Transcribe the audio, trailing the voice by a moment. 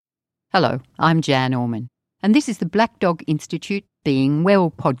Hello, I'm Jan Orman, and this is the Black Dog Institute Being Well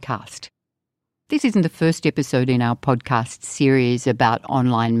podcast. This isn't the first episode in our podcast series about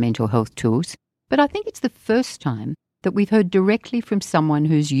online mental health tools, but I think it's the first time that we've heard directly from someone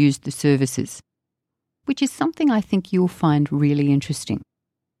who's used the services, which is something I think you'll find really interesting.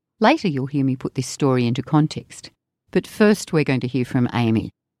 Later you'll hear me put this story into context, but first we're going to hear from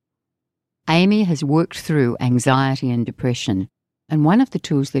Amy. Amy has worked through anxiety and depression, and one of the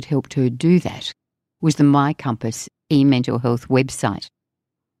tools that helped her do that was the myCompass e-mental health website.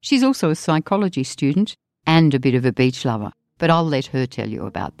 She's also a psychology student and a bit of a beach lover, but I'll let her tell you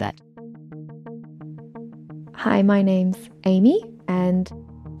about that. Hi, my name's Amy and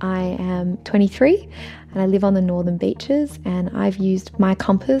I am 23 and I live on the northern beaches, and I've used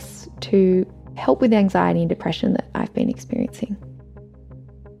myCompass to help with the anxiety and depression that I've been experiencing.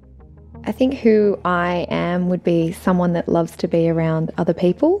 I think who I am would be someone that loves to be around other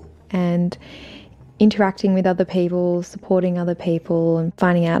people and interacting with other people, supporting other people and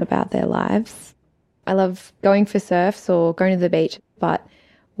finding out about their lives. I love going for surfs or going to the beach, but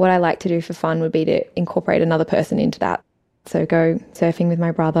what I like to do for fun would be to incorporate another person into that. So go surfing with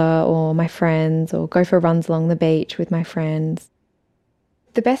my brother or my friends, or go for runs along the beach with my friends.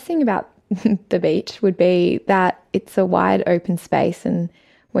 The best thing about the beach would be that it's a wide open space, and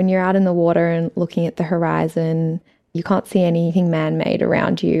when you're out in the water and looking at the horizon, you can't see anything man-made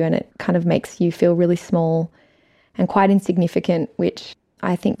around you, and it kind of makes you feel really small and quite insignificant, which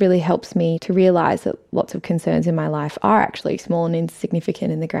I think really helps me to realise that lots of concerns in my life are actually small and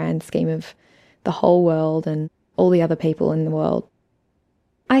insignificant in the grand scheme of the whole world and all the other people in the world.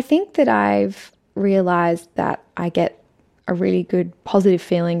 I think that I've realised that I get a really good positive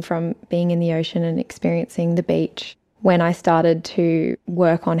feeling from being in the ocean and experiencing the beach when I started to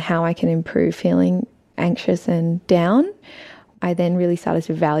work on how I can improve feeling anxious and down. I then really started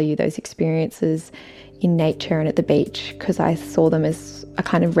to value those experiences in nature and at the beach, because I saw them as a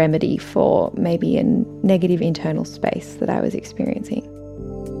kind of remedy for maybe a negative internal space that I was experiencing.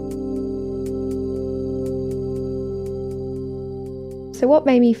 So what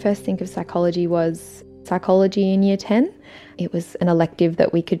made me first think of psychology was psychology in year 10. It was an elective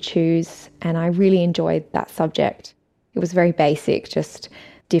that we could choose, and I really enjoyed that subject. It was very basic, just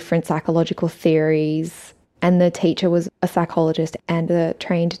different psychological theories. And the teacher was a psychologist and a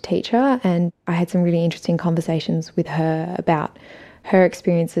trained teacher. And I had some really interesting conversations with her about her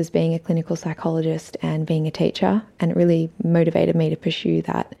experiences being a clinical psychologist and being a teacher. And it really motivated me to pursue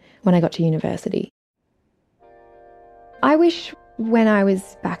that when I got to university. I wish when I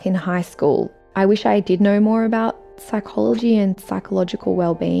was back in high school, I wish I did know more about psychology and psychological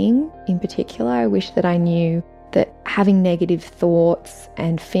well-being in particular. I wish that I knew that having negative thoughts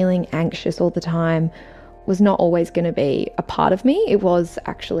and feeling anxious all the time was not always going to be a part of me. It was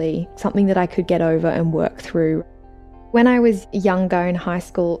actually something that I could get over and work through. When I was younger in high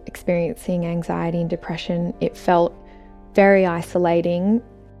school experiencing anxiety and depression, it felt very isolating,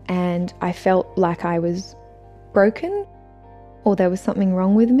 and I felt like I was broken or there was something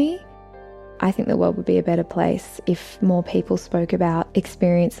wrong with me. I think the world would be a better place if more people spoke about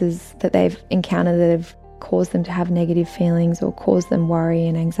experiences that they've encountered that have caused them to have negative feelings or caused them worry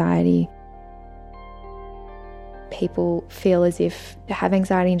and anxiety. People feel as if to have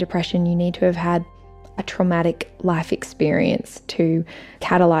anxiety and depression, you need to have had a traumatic life experience to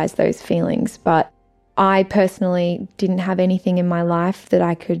catalyse those feelings. But I personally didn't have anything in my life that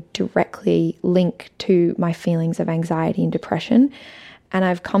I could directly link to my feelings of anxiety and depression. And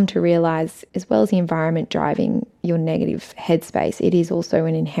I've come to realise, as well as the environment driving your negative headspace, it is also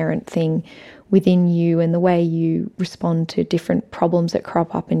an inherent thing within you and the way you respond to different problems that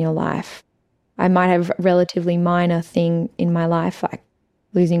crop up in your life. I might have a relatively minor thing in my life, like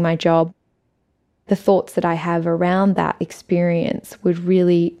losing my job. The thoughts that I have around that experience would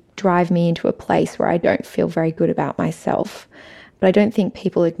really drive me into a place where I don't feel very good about myself. But I don't think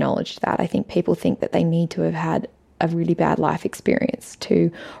people acknowledge that. I think people think that they need to have had a really bad life experience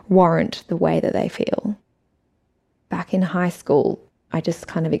to warrant the way that they feel. Back in high school, I just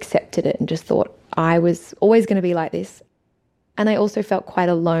kind of accepted it and just thought I was always going to be like this. And I also felt quite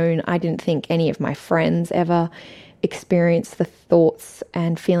alone. I didn't think any of my friends ever experienced the thoughts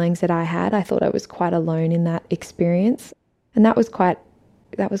and feelings that I had. I thought I was quite alone in that experience. And that was quite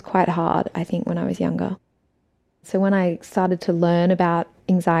hard, I think, when I was younger. So when I started to learn about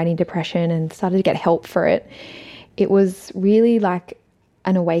anxiety and depression and started to get help for it, it was really like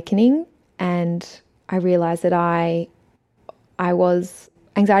an awakening, and I realised that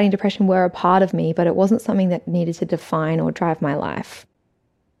anxiety and depression were a part of me, but it wasn't something that needed to define or drive my life.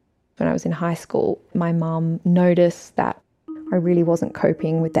 When I was in high school, my mum noticed that I really wasn't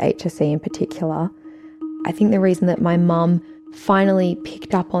coping with the HSE in particular. I think the reason that my mum finally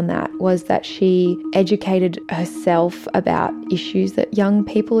picked up on that was that she educated herself about issues that young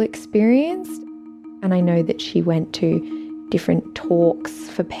people experienced. And I know that she went to different talks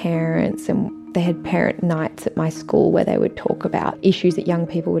for parents, and they had parent nights at my school where they would talk about issues that young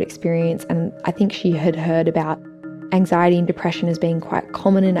people would experience. And I think she had heard about anxiety and depression as being quite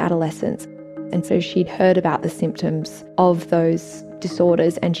common in adolescence. And so she'd heard about the symptoms of those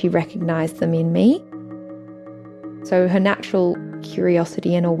disorders and she recognised them in me. So her natural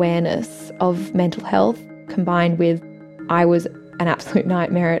curiosity and awareness of mental health combined with I was an absolute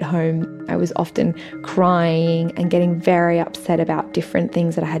nightmare at home. I was often crying and getting very upset about different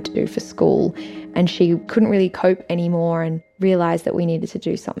things that I had to do for school. And she couldn't really cope anymore and realised that we needed to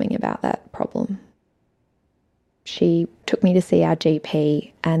do something about that problem. She took me to see our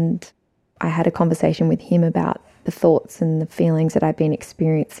GP and I had a conversation with him about the thoughts and the feelings that I'd been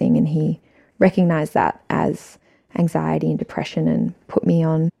experiencing, and he recognised that as anxiety and depression and put me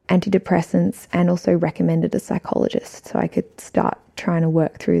on antidepressants and also recommended a psychologist so I could start trying to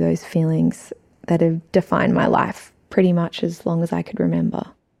work through those feelings that have defined my life pretty much as long as I could remember.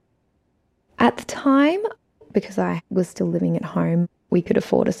 At the time, because I was still living at home, we could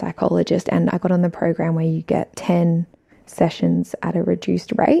afford a psychologist, and I got on the program where you get 10 sessions at a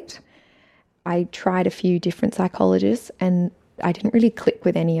reduced rate. I tried a few different psychologists and I didn't really click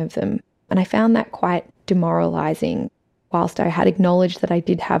with any of them. And I found that quite demoralising. Whilst I had acknowledged that I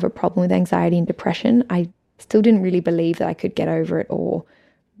did have a problem with anxiety and depression, I still didn't really believe that I could get over it or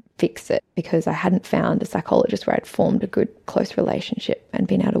fix it because I hadn't found a psychologist where I'd formed a good, close relationship and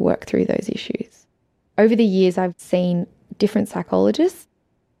been able to work through those issues. Over the years, I've seen different psychologists.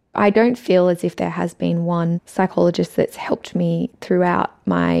 I don't feel as if there has been one psychologist that's helped me throughout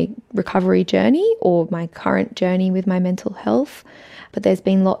my recovery journey or my current journey with my mental health. But there's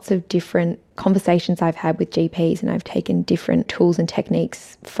been lots of different conversations I've had with GPs, and I've taken different tools and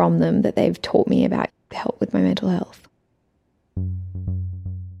techniques from them that they've taught me about help with my mental health.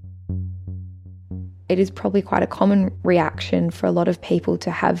 It is probably quite a common reaction for a lot of people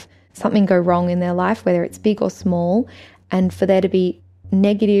to have something go wrong in their life, whether it's big or small, and for there to be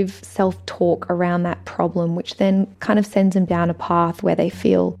negative self-talk around that problem, which then kind of sends them down a path where they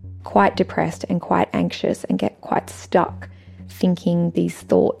feel quite depressed and quite anxious and get quite stuck thinking these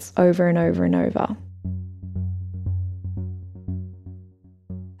thoughts over and over and over.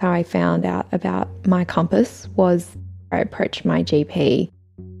 How I found out about my compass was I approached my GP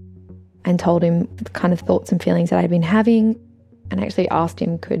and told him the kind of thoughts and feelings that I'd been having, and actually asked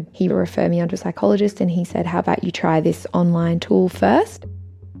him could he refer me onto a psychologist, and he said, how about you try this online tool first,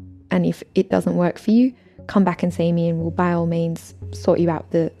 and if it doesn't work for you, come back and see me and we'll by all means sort you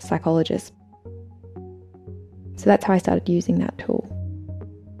out with the psychologist. So that's how I started using that tool.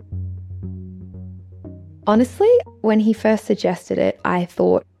 Honestly, when he first suggested it, I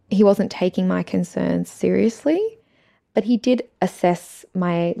thought he wasn't taking my concerns seriously, but he did assess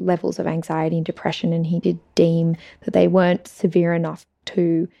my levels of anxiety and depression, and he did deem that they weren't severe enough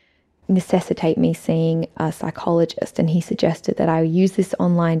to necessitate me seeing a psychologist, and he suggested that I use this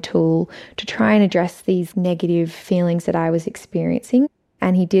online tool to try and address these negative feelings that I was experiencing.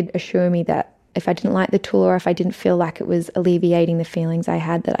 And he did assure me that if I didn't like the tool or if I didn't feel like it was alleviating the feelings I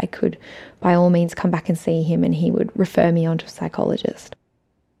had, that I could by all means come back and see him and he would refer me on to a psychologist.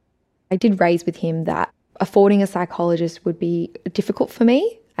 I did raise with him that affording a psychologist would be difficult for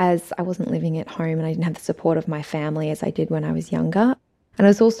me as I wasn't living at home and I didn't have the support of my family as I did when I was younger. And I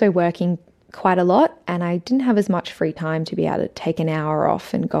was also working quite a lot and I didn't have as much free time to be able to take an hour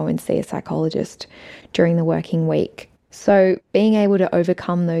off and go and see a psychologist during the working week. So being able to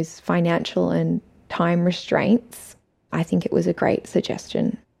overcome those financial and time restraints, I think it was a great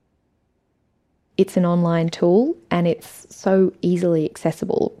suggestion. It's an online tool and it's so easily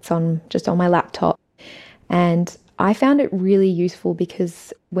accessible. It's just on my laptop. And I found it really useful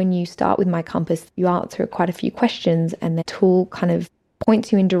because when you start with My Compass, you answer quite a few questions and the tool kind of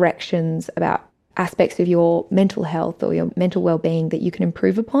points you in directions about aspects of your mental health or your mental well-being that you can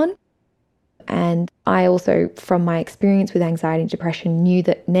improve upon. And I also, from my experience with anxiety and depression, knew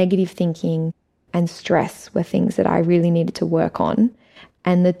that negative thinking and stress were things that I really needed to work on.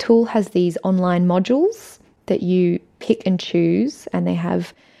 And the tool has these online modules that you pick and choose, and they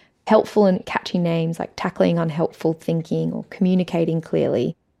have helpful and catchy names like tackling unhelpful thinking or communicating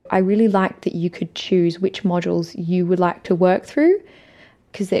clearly. I really liked that you could choose which modules you would like to work through,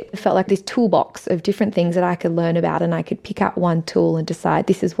 because it felt like this toolbox of different things that I could learn about, and I could pick out one tool and decide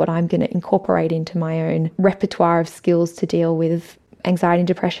this is what I'm going to incorporate into my own repertoire of skills to deal with anxiety and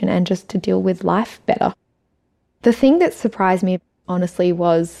depression and just to deal with life better. The thing that surprised me, honestly,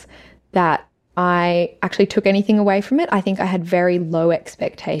 was that I actually took anything away from it. I think I had very low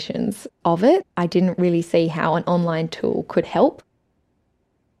expectations of it. I didn't really see how an online tool could help.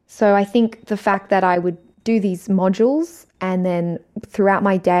 So I think the fact that I would do these modules and then throughout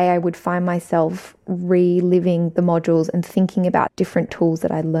my day I would find myself reliving the modules and thinking about different tools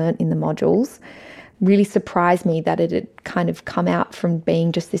that I learned in the modules really surprised me that it had kind of come out from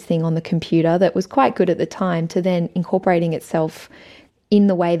being just this thing on the computer that was quite good at the time to then incorporating itself in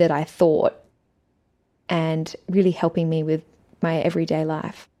the way that I thought and really helping me with my everyday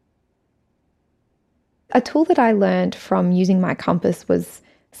life. A tool that I learned from using my compass was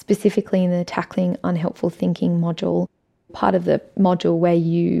specifically in the Tackling Unhelpful Thinking module, part of the module where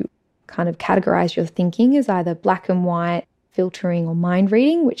you kind of categorize your thinking as either black and white, filtering, or mind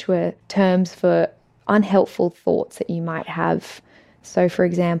reading, which were terms for unhelpful thoughts that you might have. So, for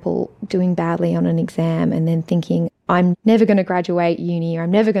example, doing badly on an exam and then thinking, I'm never going to graduate uni or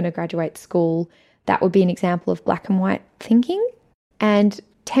I'm never going to graduate school. That would be an example of black and white thinking. And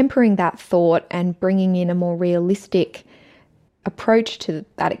tempering that thought and bringing in a more realistic approach to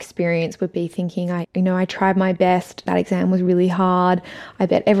that experience would be thinking, I tried my best. That exam was really hard. I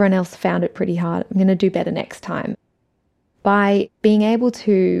bet everyone else found it pretty hard. I'm going to do better next time. By being able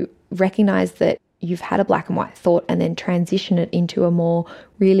to recognize that you've had a black and white thought and then transition it into a more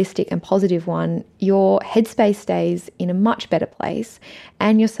realistic and positive one, your headspace stays in a much better place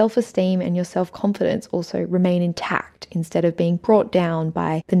and your self-esteem and your self-confidence also remain intact instead of being brought down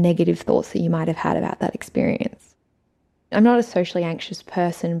by the negative thoughts that you might have had about that experience. I'm not a socially anxious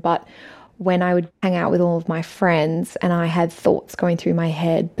person, but when I would hang out with all of my friends and I had thoughts going through my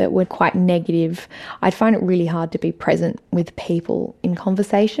head that were quite negative, I'd find it really hard to be present with people in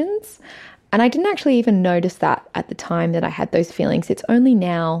conversations. And I didn't actually even notice that at the time that I had those feelings. It's only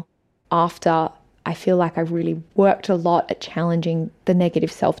now, after I feel like I've really worked a lot at challenging the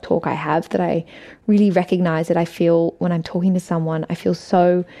negative self-talk I have, that I really recognize that I feel when I'm talking to someone, I feel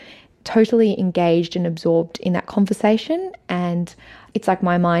so totally engaged and absorbed in that conversation, and it's like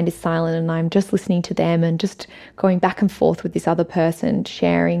my mind is silent and I'm just listening to them and just going back and forth with this other person,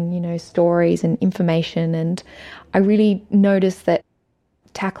 sharing, stories and information. And I really noticed that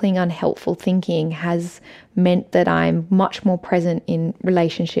tackling unhelpful thinking has meant that I'm much more present in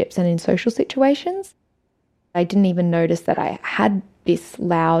relationships and in social situations. I didn't even notice that I had this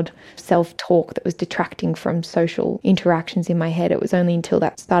loud self-talk that was detracting from social interactions in my head. It was only until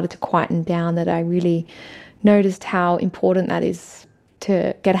that started to quieten down that I really noticed how important that is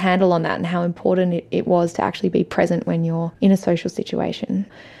to get a handle on that and how important it was to actually be present when you're in a social situation.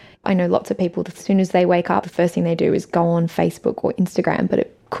 I know lots of people, as soon as they wake up, the first thing they do is go on Facebook or Instagram, but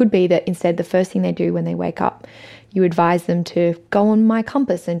it could be that instead the first thing they do when they wake up, you advise them to go on My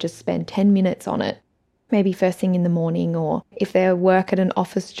Compass and just spend 10 minutes on it. Maybe first thing in the morning, or if they work at an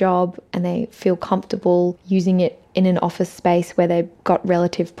office job and they feel comfortable using it in an office space where they've got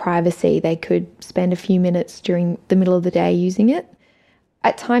relative privacy, they could spend a few minutes during the middle of the day using it.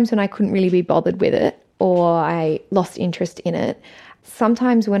 At times when I couldn't really be bothered with it or I lost interest in it,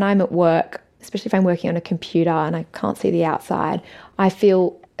 sometimes when I'm at work, especially if I'm working on a computer and I can't see the outside, I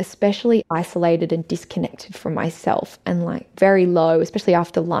feel especially isolated and disconnected from myself and very low, especially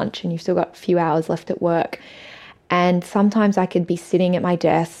after lunch and you've still got a few hours left at work. And sometimes I could be sitting at my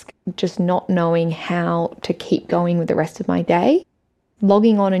desk just not knowing how to keep going with the rest of my day.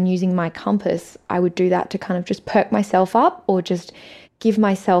 Logging on and using my compass, I would do that to kind of just perk myself up or just give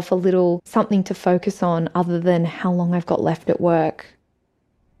myself a little something to focus on other than how long I've got left at work.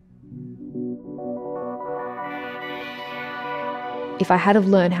 If I had have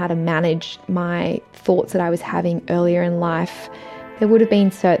learned how to manage my thoughts that I was having earlier in life, there would have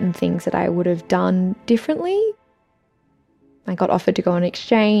been certain things that I would have done differently. I got offered to go on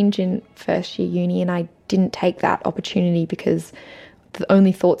exchange in first year uni and I didn't take that opportunity because the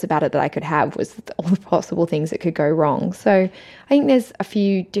only thoughts about it that I could have was all the possible things that could go wrong. So I think there's a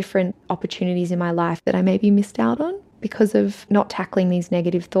few different opportunities in my life that I maybe missed out on because of not tackling these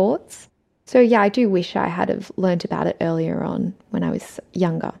negative thoughts. So yeah, I do wish I had have learnt about it earlier on when I was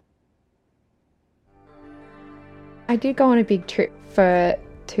younger. I did go on a big trip for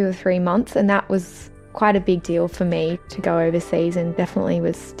 2 or 3 months and that was quite a big deal for me to go overseas and definitely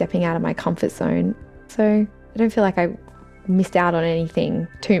was stepping out of my comfort zone. So I don't feel like I missed out on anything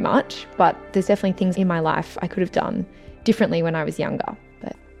too much, but there's definitely things in my life I could have done differently when I was younger.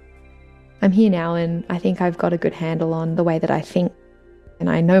 But I'm here now and I think I've got a good handle on the way that I think. And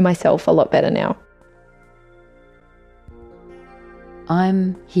I know myself a lot better now.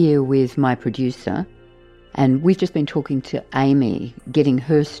 I'm here with my producer, And we've just been talking to Amy, getting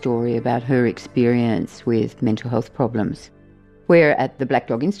her story about her experience with mental health problems. We're at the Black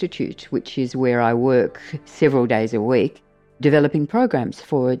Dog Institute, which is where I work several days a week, developing programs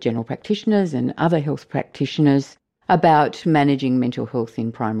for general practitioners and other health practitioners about managing mental health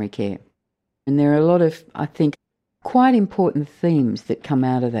in primary care. And there are a lot of, I think, quite important themes that come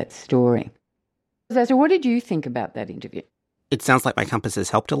out of that story. So what did you think about that interview? It sounds like my compass has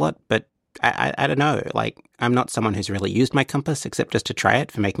helped a lot, but I don't know. Like, I'm not someone who's really used my compass except just to try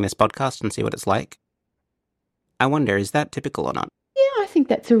it for making this podcast and see what it's like. I wonder, is that typical or not? Yeah, I think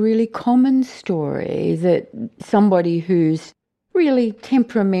that's a really common story, that somebody who's really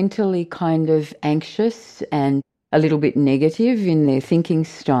temperamentally kind of anxious and a little bit negative in their thinking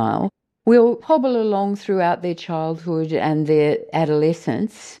style will hobble along throughout their childhood and their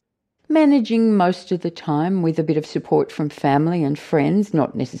adolescence, managing most of the time with a bit of support from family and friends,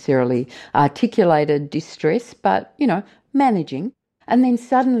 not necessarily articulated distress, but, managing. And then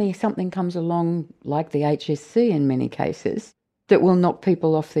suddenly something comes along, like the HSC in many cases, that will knock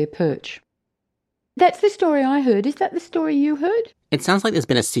people off their perch. That's the story I heard. Is that the story you heard? It sounds like there's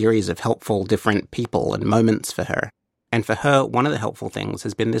been a series of helpful different people and moments for her. And for her, one of the helpful things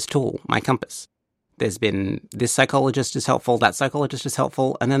has been this tool, My Compass. There's been this psychologist is helpful, that psychologist is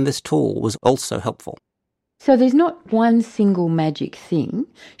helpful, and then this tool was also helpful. So there's not one single magic thing.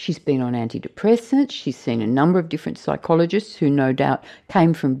 She's been on antidepressants. She's seen a number of different psychologists who no doubt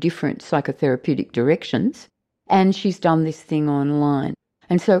came from different psychotherapeutic directions. And she's done this thing online.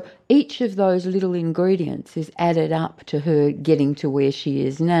 And so each of those little ingredients is added up to her getting to where she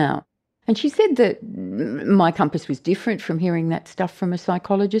is now. And she said that My Compass was different from hearing that stuff from a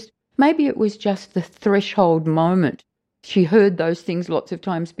psychologist. Maybe it was just the threshold moment. She heard those things lots of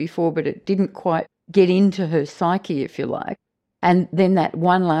times before, but it didn't quite get into her psyche, if you like. And then that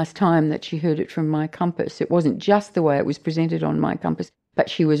one last time that she heard it from My Compass, it wasn't just the way it was presented on My Compass, but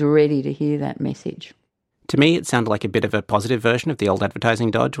she was ready to hear that message. To me, it sounded like a bit of a positive version of the old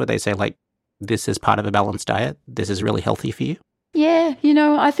advertising dodge where they say, like, this is part of a balanced diet. This is really healthy for you. Yeah,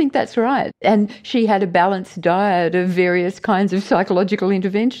 I think that's right. And she had a balanced diet of various kinds of psychological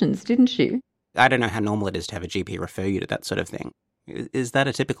interventions, didn't she? I don't know how normal it is to have a GP refer you to that sort of thing. Is that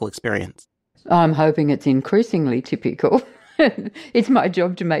a typical experience? I'm hoping it's increasingly typical. It's my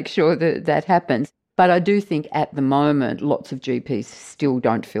job to make sure that that happens. But I do think at the moment, lots of GPs still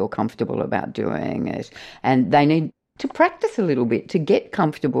don't feel comfortable about doing it. And they need to practice a little bit to get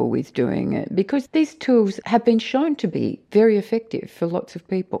comfortable with doing it, because these tools have been shown to be very effective for lots of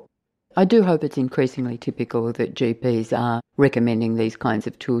people. I do hope it's increasingly typical that GPs are recommending these kinds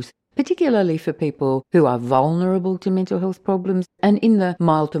of tools, particularly for people who are vulnerable to mental health problems and in the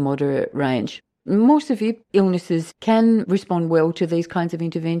mild to moderate range. More severe illnesses can respond well to these kinds of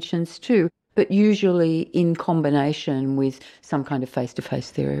interventions too, but usually in combination with some kind of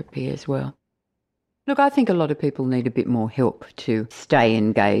face-to-face therapy as well. Look, I think a lot of people need a bit more help to stay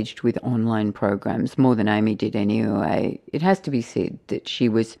engaged with online programs, more than Amy did anyway. It has to be said that she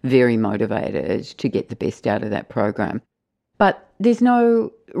was very motivated to get the best out of that program. But there's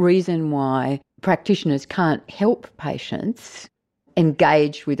no reason why practitioners can't help patients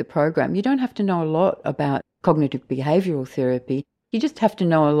engage with a program. You don't have to know a lot about cognitive behavioural therapy. You just have to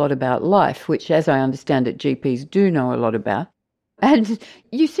know a lot about life, which, as I understand it, GPs do know a lot about. And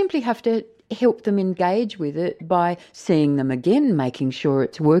you simply have to help them engage with it by seeing them again, making sure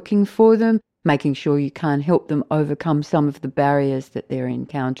it's working for them, making sure you can help them overcome some of the barriers that they're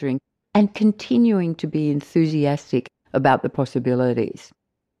encountering, and continuing to be enthusiastic about the possibilities.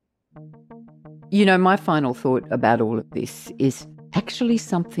 My final thought about all of this is actually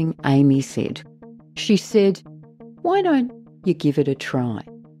something Amy said. She said, "Why don't you give it a try?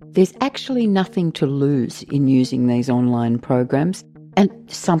 There's actually nothing to lose in using these online programs, and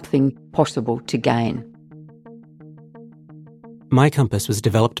something possible to gain." My Compass was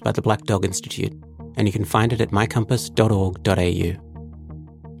developed by the Black Dog Institute, and you can find it at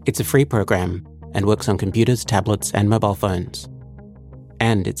mycompass.org.au. It's a free program and works on computers, tablets, and mobile phones.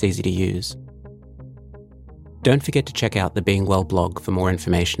 And it's easy to use. Don't forget to check out the Being Well blog for more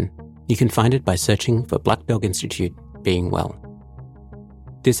information. You can find it by searching for Black Dog Institute Being Well.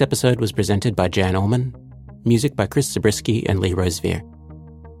 This episode was presented by Jan Ullman, music by Chris Zabriskie and Lee Rosevere.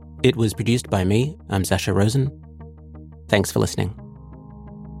 It was produced by me, I'm Sasha Rosen. Thanks for listening.